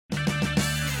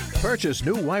Purchase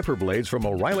new wiper blades from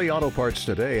O'Reilly Auto Parts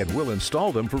today and we'll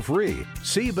install them for free.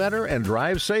 See better and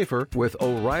drive safer with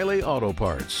O'Reilly Auto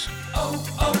Parts.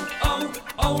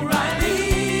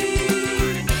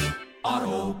 O'Reilly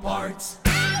Auto Parts.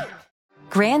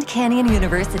 Grand Canyon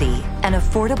University, an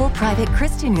affordable private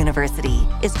Christian university,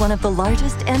 is one of the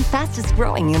largest and fastest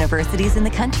growing universities in the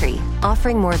country,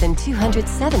 offering more than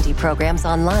 270 programs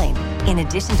online. In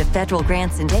addition to federal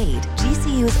grants and aid,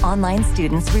 GCU's online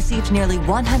students received nearly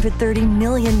 $130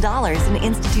 million in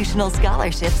institutional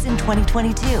scholarships in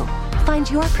 2022.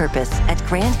 Find your purpose at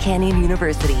Grand Canyon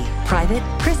University. Private,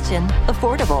 Christian,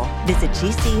 affordable. Visit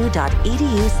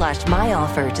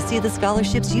gcu.edu/myoffer to see the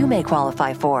scholarships you may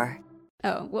qualify for.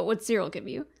 Oh, what would Cyril give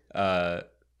you? I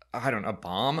don't know, a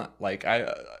bomb?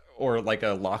 Or like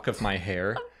a lock of my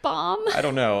hair? A bomb? I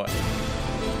don't know.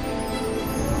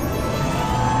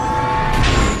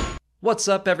 What's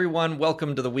up, everyone?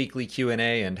 Welcome to the weekly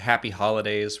Q&A and happy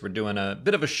holidays. We're doing a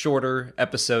bit of a shorter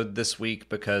episode this week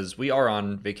because we are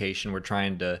on vacation. We're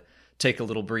trying to take a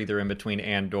little breather in between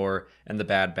Andor and The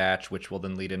Bad Batch, which will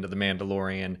then lead into The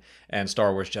Mandalorian and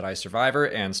Star Wars Jedi Survivor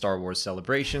and Star Wars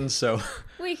Celebrations. So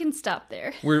we can stop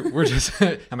there. we're just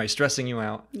am I stressing you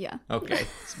out? Yeah. Okay,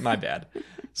 it's my bad.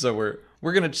 So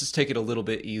we're going to just take it a little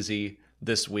bit easy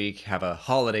this week, have a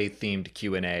holiday themed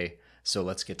Q&A. So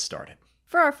let's get started.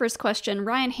 For our first question,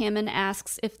 Ryan Hammond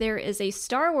asks if there is a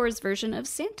Star Wars version of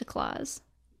Santa Claus.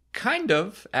 Kind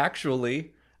of,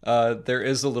 actually. There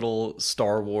is a little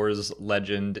Star Wars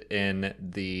legend in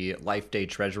the Life Day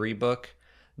Treasury book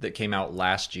that came out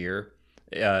last year.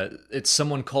 It's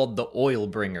someone called the Oil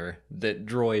Bringer that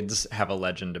droids have a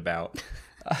legend about.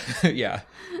 Yeah,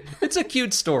 it's a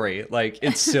cute story. Like,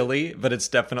 it's silly, but it's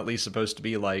definitely supposed to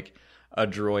be like a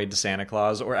droid Santa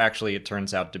Claus, or actually it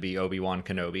turns out to be Obi-Wan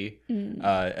Kenobi,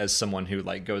 as someone who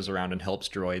like goes around and helps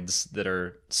droids that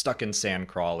are stuck in sand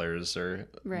crawlers or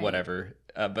whatever.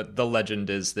 But the legend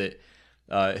is that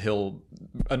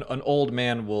an old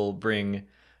man will bring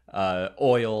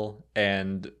oil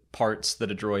and parts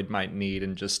that a droid might need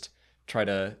and just try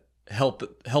to help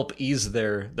ease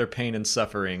their pain and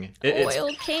suffering.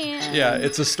 Oil can. Yeah,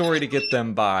 it's a story to get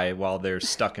them by while they're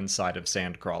stuck inside of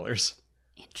sand crawlers.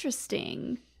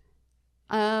 Interesting.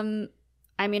 I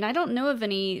mean, I don't know of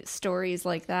any stories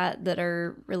like that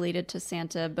are related to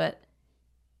Santa, but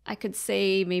I could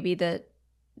say maybe that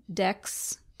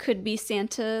Dex could be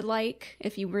Santa-like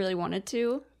if you really wanted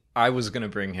to. I was going to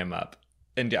bring him up,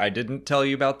 and I didn't tell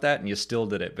you about that, and you still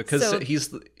did it, because I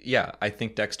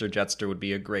think Dexter Jettster would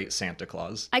be a great Santa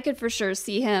Claus. I could for sure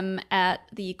see him at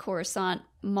the Coruscant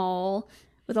Mall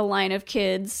with a line of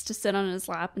kids to sit on his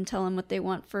lap and tell him what they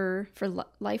want for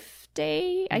Life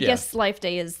Day. I guess Life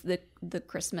Day is the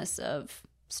Christmas of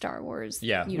Star Wars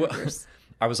universe.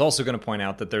 Well, I was also going to point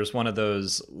out that there's one of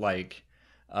those, like,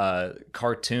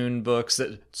 cartoon books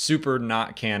that super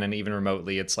not canon even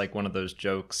remotely. It's like one of those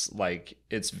jokes, like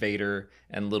it's Vader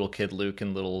and little kid Luke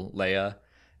and little Leia,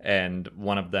 and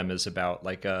one of them is about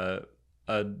like a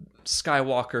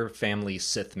Skywalker family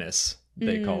Sithmas,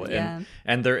 they call it. Yeah.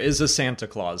 And there is a Santa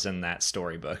Claus in that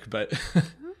storybook, but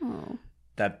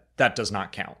that does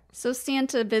not count. So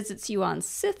Santa visits you on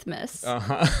Sithmas.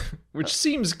 Which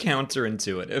seems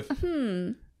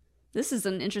counterintuitive. This is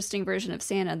an interesting version of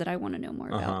Santa that I want to know more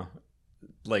about.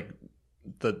 Like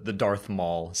the Darth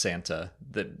Maul Santa,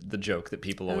 the joke that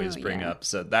people always bring up.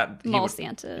 So that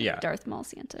Santa, Darth Maul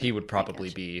Santa. He would probably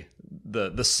be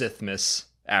the Sithmas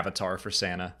avatar for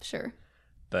Santa. Sure.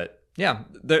 But yeah,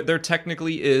 there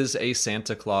technically is a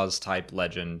Santa Claus type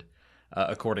legend,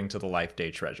 according to the Life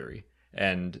Day Treasury,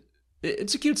 and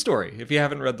it's a cute story. If you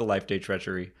haven't read the Life Day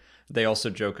Treasury, they also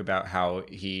joke about how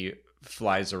he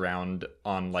flies around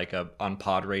on on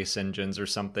pod race engines or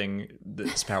something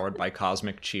that's powered by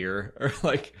cosmic cheer, or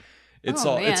like it's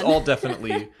all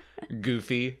definitely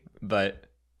goofy, but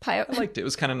I liked it. It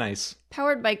was kind of nice.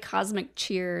 Powered by cosmic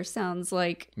cheer sounds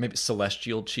like maybe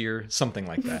celestial cheer, something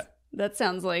like that. That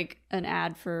sounds like an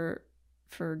ad for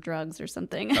drugs or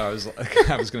something. I was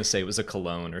going to say it was a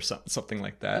cologne or something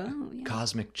like that. Oh, yeah.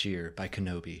 Cosmic Cheer by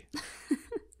Kenobi.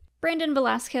 Brandon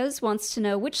Velasquez wants to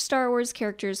know which Star Wars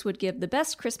characters would give the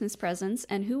best Christmas presents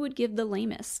and who would give the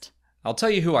lamest. I'll tell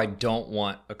you who I don't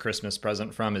want a Christmas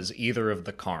present from is either of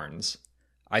the Karns.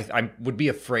 I would be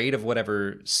afraid of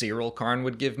whatever Cyril Karn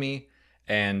would give me,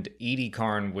 and Edie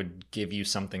Karn would give you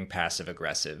something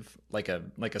passive-aggressive, like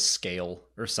a scale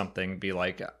or something. Be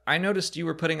like, I noticed you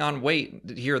were putting on weight.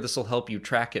 Here, this will help you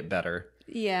track it better.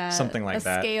 Yeah. Something like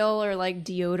that. A scale or like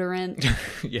deodorant.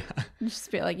 Yeah.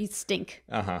 Just be like, you stink.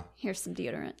 Uh-huh. Here's some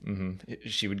deodorant. Mm-hmm.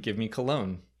 She would give me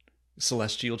cologne.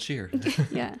 Celestial Cheer.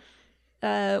 Yeah.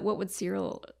 What would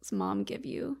Cyril's mom give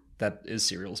you? That is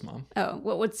Cyril's mom. Oh,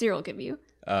 what would Cyril give you?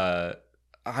 I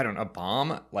don't know, a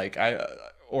bomb?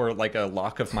 Or like a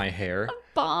lock of my hair.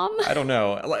 Bomb? I don't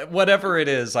know. Whatever it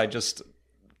is,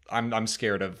 I'm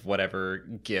scared of whatever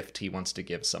gift he wants to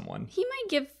give someone. He might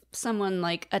give someone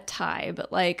like a tie,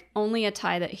 but like only a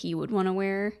tie that he would want to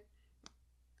wear.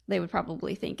 They would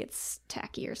probably think it's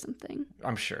tacky or something.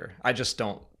 I'm sure. I just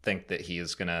don't think that he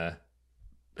is gonna.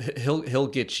 He'll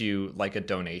get you like a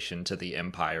donation to the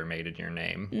empire made in your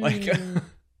name. Like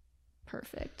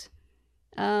Perfect.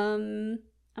 I'm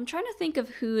trying to think of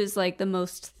who is like the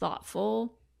most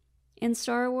thoughtful in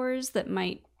Star Wars that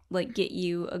might like get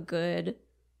you a good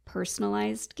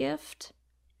personalized gift.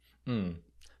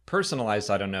 Personalized,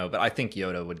 I don't know, but I think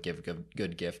Yoda would give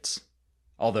good gifts.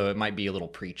 Although it might be a little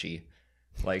preachy.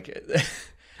 Like,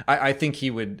 I think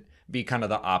he would be kind of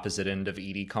the opposite end of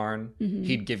Edie Karn. Mm-hmm.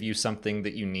 He'd give you something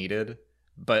that you needed,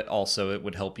 but also it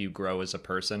would help you grow as a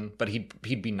person. But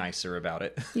he'd be nicer about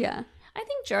it. Yeah. I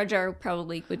think Jar Jar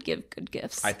probably would give good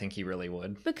gifts. I think he really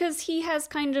would. Because he has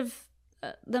kind of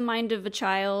the mind of a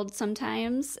child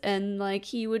sometimes, and like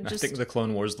he would just... I think the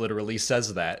Clone Wars literally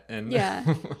says that. And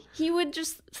yeah. He would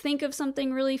just think of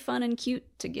something really fun and cute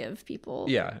to give people.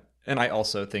 Yeah. And I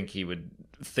also think he would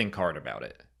think hard about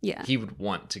it. Yeah. He would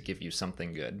want to give you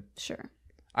something good. Sure.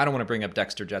 I don't want to bring up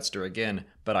Dexter Jetster again,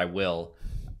 but I will.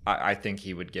 I think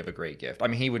he would give a great gift. I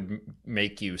mean, he would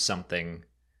make you something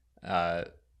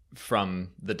from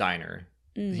the diner.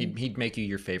 Mm. He'd make you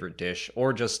your favorite dish,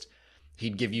 or just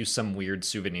he'd give you some weird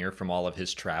souvenir from all of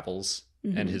his travels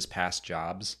and his past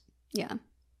jobs. Yeah.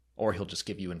 Or he'll just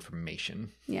give you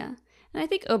information. Yeah. And I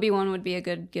think Obi-Wan would be a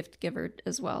good gift giver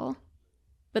as well.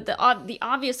 But the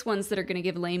obvious ones that are going to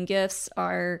give lame gifts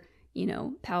are, you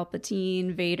know,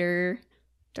 Palpatine, Vader,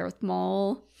 Darth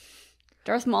Maul.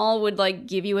 Darth Maul would, like,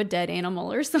 give you a dead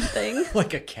animal or something.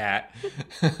 Like a cat.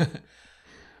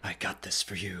 I got this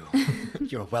for you.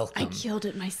 You're welcome. I killed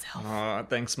it myself. Aw,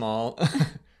 thanks, Maul.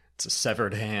 It's a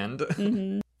severed hand.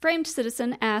 Mm-hmm. Framed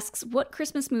Citizen asks what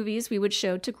Christmas movies we would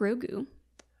show to Grogu.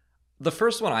 The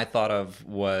first one I thought of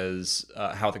was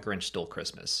How the Grinch Stole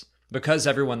Christmas. Because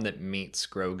everyone that meets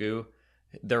Grogu,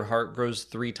 their heart grows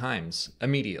 3 times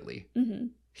immediately. Mm-hmm.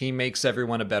 He makes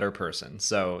everyone a better person.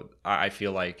 So I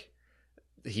feel like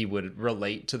he would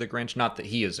relate to the Grinch. Not that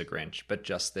he is a Grinch, but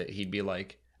just that he'd be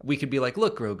like, we could be like,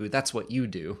 look, Grogu, that's what you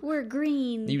do. We're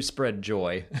green. You spread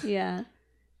joy. Yeah.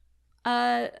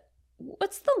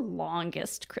 What's the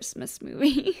longest Christmas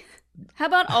movie? How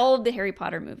about all of the Harry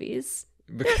Potter movies?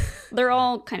 They're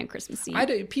all kind of Christmassy.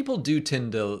 People do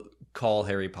tend to call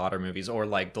Harry Potter movies, or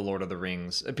like the Lord of the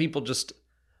Rings. People just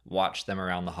watch them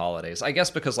around the holidays. I guess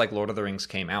because like Lord of the Rings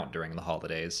came out during the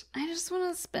holidays. I just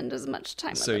want to spend as much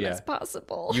time with them as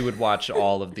possible. You would watch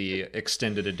all of the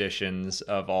extended editions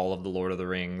of all of the Lord of the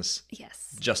Rings.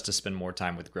 Yes. Just to spend more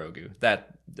time with Grogu.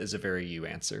 That is a very you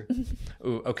answer.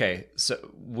 Ooh, okay,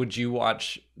 so would you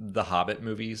watch the Hobbit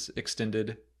movies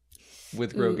extended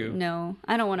with Grogu? Ooh, no,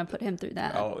 I don't want to put him through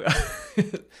that. Oh,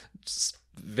 just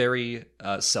very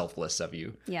selfless of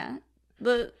you. Yeah.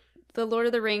 The Lord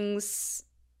of the Rings,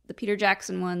 the Peter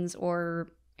Jackson ones,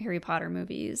 or Harry Potter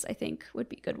movies, I think would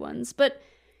be good ones. But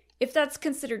if that's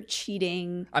considered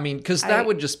cheating... I mean, because that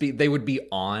would just be... They would be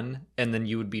on, and then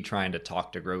you would be trying to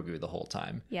talk to Grogu the whole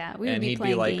time. Yeah, we would be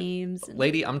playing like, games. And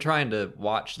lady, I'm trying to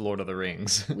watch Lord of the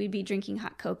Rings. We'd be drinking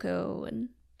hot cocoa and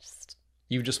just...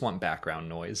 You just want background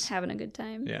noise. Having a good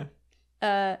time.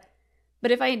 Yeah. But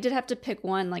if I did have to pick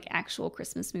one, like, actual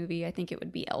Christmas movie, I think it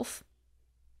would be Elf.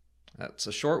 That's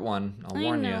a short one, I'll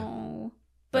warn you. I know.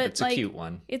 But it's like, a cute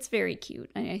one. It's very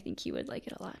cute. I think he would like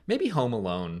it a lot. Maybe Home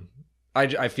Alone.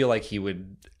 I feel like he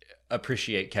would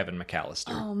appreciate Kevin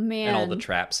McAllister. Oh, man. And all the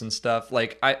traps and stuff.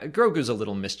 Like, Grogu's a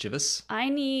little mischievous. I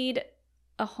need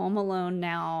a Home Alone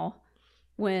now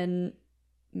when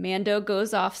Mando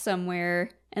goes off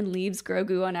somewhere and leaves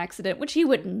Grogu on accident, which he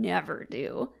would never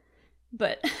do.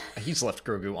 But he's left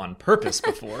Grogu on purpose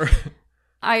before.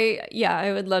 I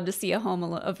would love to see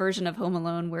a version of Home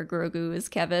Alone where Grogu is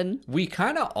Kevin. We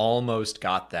kind of almost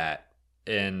got that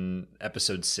in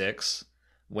episode 6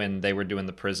 when they were doing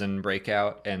the prison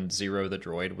breakout and Zero the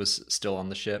droid was still on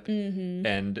the ship. Mm-hmm.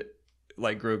 And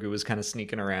like Grogu was kind of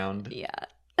sneaking around. Yeah.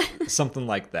 Something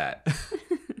like that.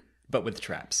 But with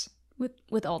traps.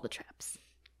 With all the traps.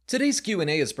 Today's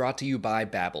Q&A is brought to you by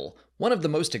Babbel. One of the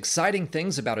most exciting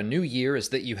things about a new year is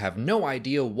that you have no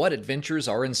idea what adventures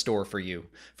are in store for you.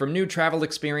 From new travel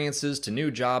experiences to new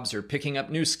jobs or picking up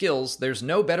new skills, there's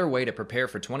no better way to prepare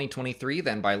for 2023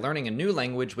 than by learning a new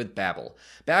language with Babbel.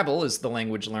 Babbel is the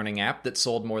language learning app that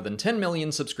sold more than 10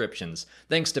 million subscriptions.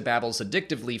 Thanks to Babbel's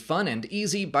addictively fun and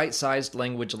easy bite-sized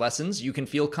language lessons, you can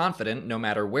feel confident no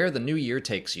matter where the new year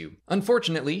takes you.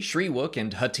 Unfortunately, Shriwook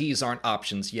and Huttese aren't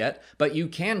options yet, but you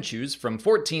can choose from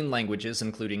 14 languages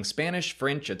including Spanish,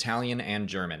 French, Italian, and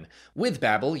German. With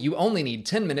Babbel, you only need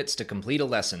 10 minutes to complete a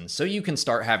lesson, so you can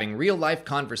start having real-life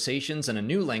conversations in a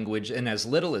new language in as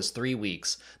little as 3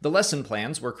 weeks. The lesson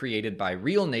plans were created by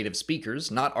real native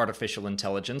speakers, not artificial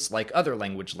intelligence like other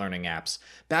language learning apps.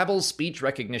 Babbel's speech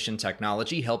recognition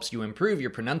technology helps you improve your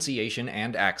pronunciation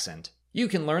and accent. You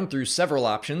can learn through several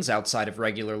options outside of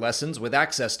regular lessons with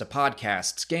access to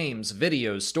podcasts, games,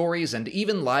 videos, stories, and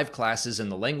even live classes in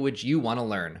the language you want to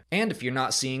learn. And if you're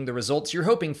not seeing the results you're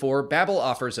hoping for, Babbel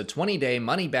offers a 20-day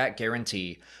money-back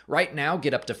guarantee. Right now,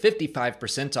 get up to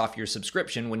 55% off your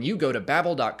subscription when you go to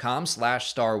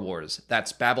babbel.com/Star Wars.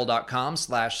 That's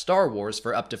babbel.com/Star Wars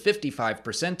for up to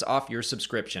 55% off your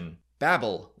subscription.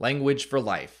 Babbel, language for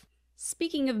life.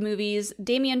 Speaking of movies,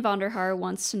 Damien Vonderhaar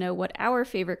wants to know what our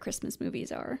favorite Christmas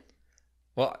movies are.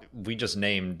 Well, we just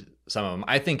named some of them.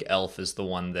 I think Elf is the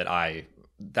one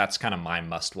that's kind of my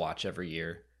must-watch every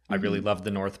year. I really love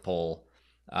The North Pole.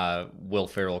 Will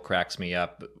Ferrell cracks me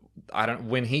up.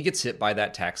 When he gets hit by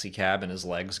that taxi cab and his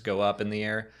legs go up in the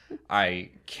air,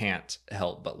 I can't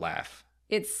help but laugh.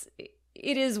 It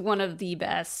is one of the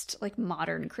best,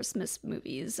 modern Christmas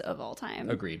movies of all time.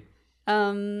 Agreed.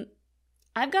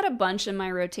 I've got a bunch in my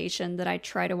rotation that I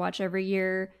try to watch every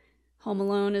year. Home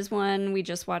Alone is one. We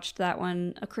just watched that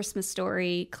one. A Christmas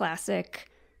Story,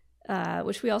 classic,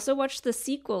 which we also watched the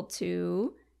sequel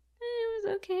to. It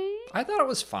was okay. I thought it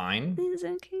was fine. It was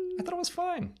okay. I thought it was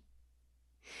fine.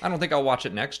 I don't think I'll watch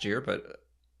it next year, but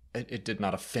it did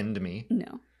not offend me.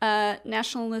 No.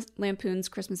 National Lampoon's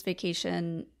Christmas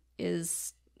Vacation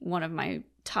is one of my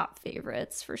top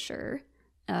favorites for sure.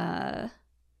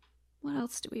 What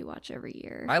else do we watch every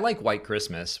year? I like White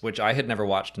Christmas, which I had never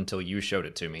watched until you showed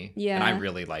it to me. Yeah. And I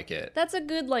really like it. That's a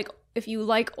good, if you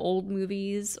like old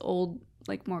movies,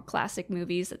 more classic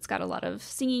movies, it's got a lot of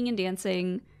singing and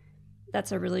dancing.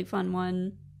 That's a really fun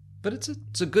one. But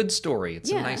it's a good story.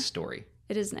 It's a nice story.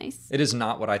 It is nice. It is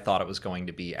not what I thought it was going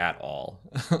to be at all.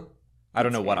 I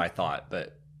don't know what I thought,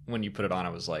 but when you put it on, I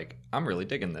was like, I'm really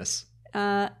digging this.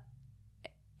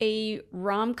 A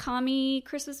rom-com-y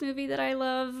Christmas movie that I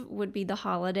love would be The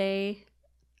Holiday.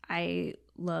 I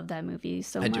love that movie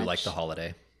so much. I do like The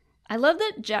Holiday. I love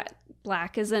that Jack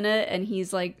Black is in it, and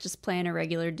he's just playing a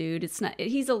regular dude.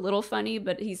 He's a little funny,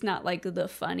 but he's not the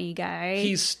funny guy.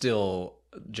 He's still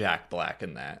Jack Black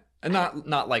in that. And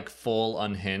not full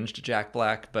unhinged Jack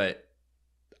Black, but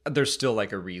there's still a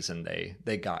reason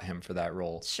they got him for that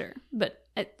role. Sure, but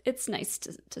it's nice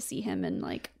to see him in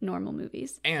normal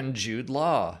movies. And Jude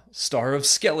Law, star of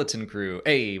Skeleton Crew.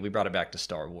 Hey, we brought it back to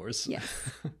Star Wars. Yes.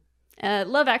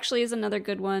 Love Actually is another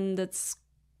good one that's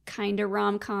kind of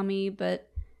rom-com-y, but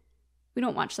we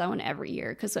don't watch that one every year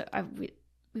because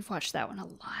we've watched that one a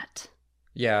lot.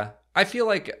 Yeah, I feel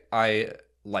like I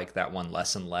like that one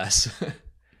less and less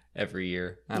every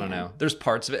year. I don't know. There's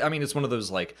parts of it. I mean, it's one of those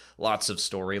lots of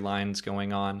storylines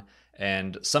going on.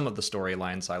 And some of the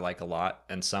storylines I like a lot,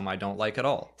 and some I don't like at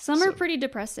all. Some are pretty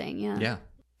depressing, yeah. Yeah.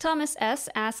 Thomas S.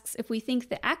 asks if we think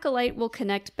The Acolyte will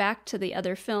connect back to the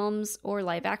other films or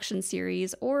live-action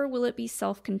series, or will it be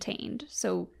self-contained?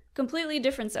 So, completely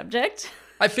different subject.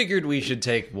 I figured we should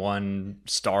take one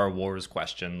Star Wars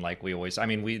question like we always... I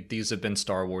mean, these have been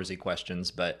Star Wars-y questions,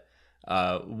 but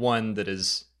one that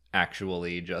is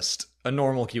actually just a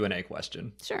normal Q&A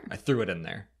question. Sure. I threw it in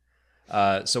there.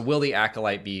 So will the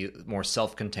Acolyte be more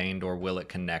self-contained, or will it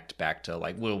connect back to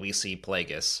will we see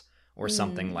Plagueis or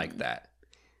something like that?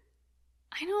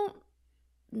 I don't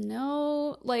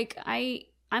know.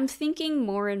 I'm thinking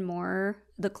more and more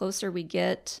the closer we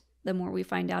get, the more we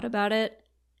find out about it.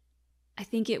 I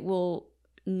think it will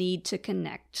need to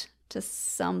connect to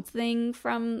something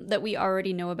that we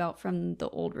already know about from the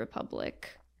Old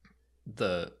Republic.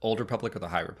 The Old Republic or the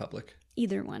High Republic?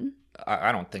 Either one.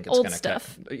 I don't think it's going to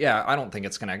stuff. Yeah, I don't think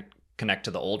it's going to connect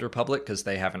to the Old Republic because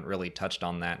they haven't really touched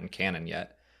on that in canon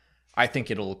yet. I think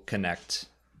it'll connect,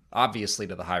 obviously,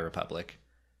 to the High Republic,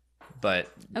 but...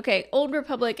 Okay, Old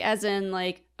Republic as in,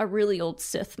 a really old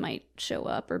Sith might show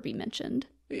up or be mentioned.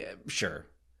 Yeah, sure.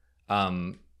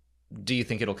 Do you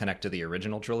think it'll connect to the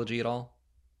original trilogy at all?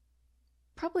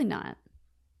 Probably not.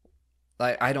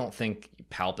 I don't think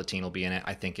Palpatine will be in it.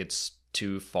 I think it's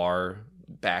too far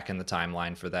back in the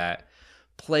timeline for that.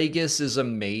 Plagueis is a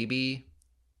maybe,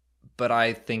 but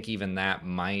I think even that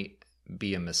might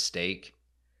be a mistake.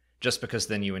 Just because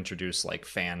then you introduce like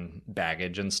fan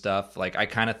baggage and stuff. Like I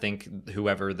kind of think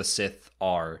whoever the Sith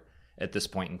are at this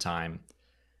point in time,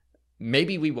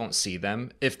 maybe we won't see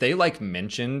them. If they like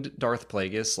mentioned Darth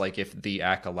Plagueis, like if the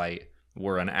acolyte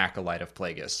were an acolyte of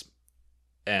Plagueis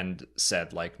and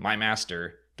said like my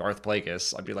master Darth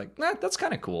Plagueis, I'd be like, that's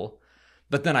kind of cool.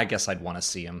 But then I guess I'd want to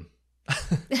see him.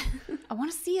 I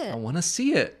want to see it. I want to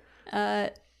see it.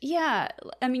 Yeah,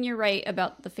 I mean you're right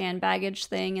about the fan baggage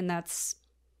thing, and that's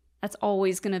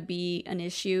always going to be an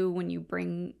issue when you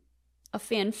bring a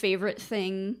fan favorite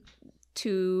thing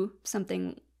to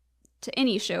something, to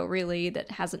any show really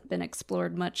that hasn't been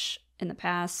explored much in the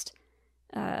past,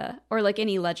 or like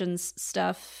any Legends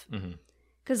stuff.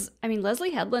 Because I mean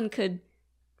Leslie Headland could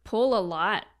pull a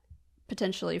lot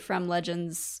potentially from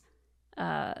Legends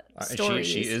stories.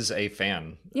 She is a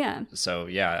fan. Yeah. So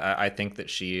yeah, I think that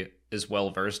she is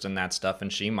well versed in that stuff,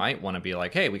 and she might want to be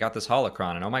like, hey, we got this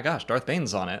holocron, and oh my gosh, Darth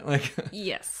Bane's on it. Like,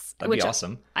 yes, that'd be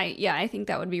awesome. I think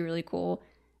that would be really cool.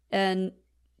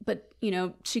 But you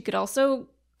know, she could also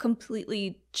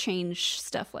completely change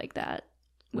stuff like that,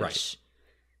 which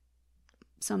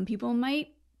some people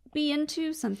might be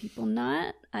into, some people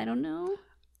not. I don't know.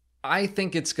 I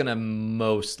think it's gonna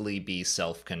mostly be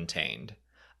self-contained.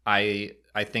 I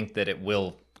think that it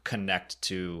will connect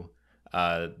to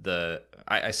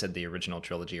I said the original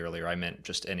trilogy earlier. I meant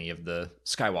just any of the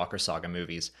Skywalker saga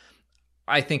movies.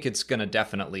 I think it's going to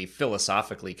definitely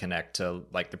philosophically connect to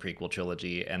like the prequel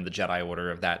trilogy and the Jedi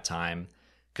Order of that time,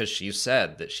 because she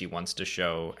said that she wants to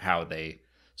show how they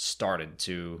started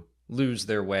to lose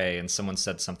their way, and someone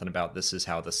said something about this is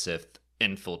how the Sith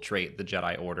infiltrate the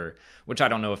Jedi Order, which I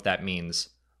don't know if that means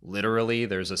literally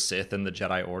there's a Sith in the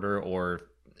Jedi Order, or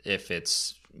if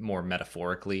it's more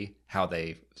metaphorically how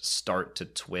they start to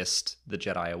twist the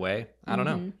Jedi away. I don't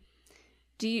know.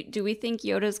 Do we think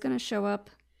Yoda's going to show up?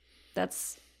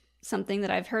 That's something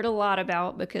that I've heard a lot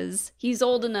about because he's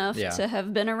old enough to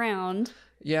have been around.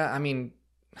 Yeah, I mean,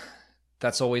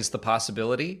 that's always the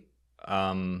possibility.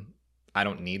 I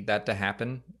don't need that to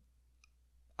happen.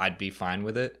 I'd be fine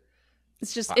with it.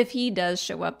 It's just if he does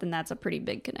show up, then that's a pretty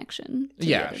big connection to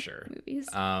the other movies.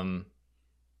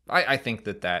 I think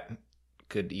that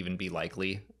could even be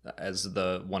likely as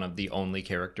the one of the only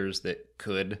characters that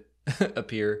could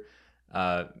appear.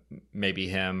 Maybe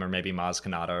him or maybe Maz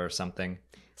Kanata or something.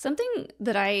 Something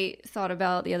that I thought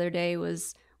about the other day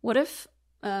was, what if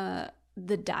the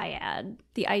dyad,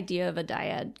 the idea of a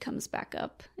dyad comes back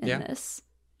up in this?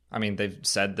 I mean, they've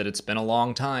said that it's been a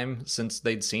long time since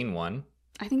they'd seen one.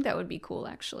 I think that would be cool,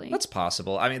 actually. That's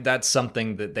possible. I mean, that's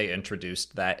something that they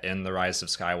introduced that in The Rise of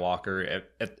Skywalker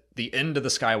at the end of the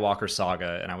Skywalker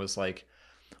saga, and I was like,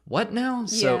 what now?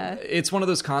 So it's one of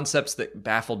those concepts that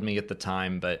baffled me at the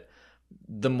time, but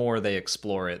the more they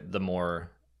explore it, the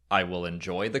more I will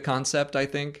enjoy the concept, I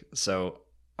think. So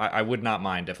I would not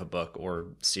mind if a book or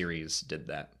series did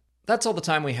that. That's all the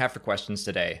time we have for questions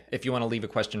today. If you want to leave a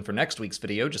question for next week's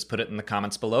video, just put it in the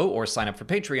comments below or sign up for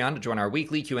Patreon to join our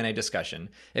weekly Q&A discussion.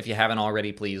 If you haven't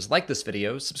already, please like this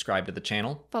video, subscribe to the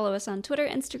channel. Follow us on Twitter,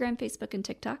 Instagram, Facebook, and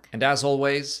TikTok. And as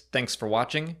always, thanks for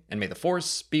watching, and may the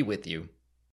Force be with you.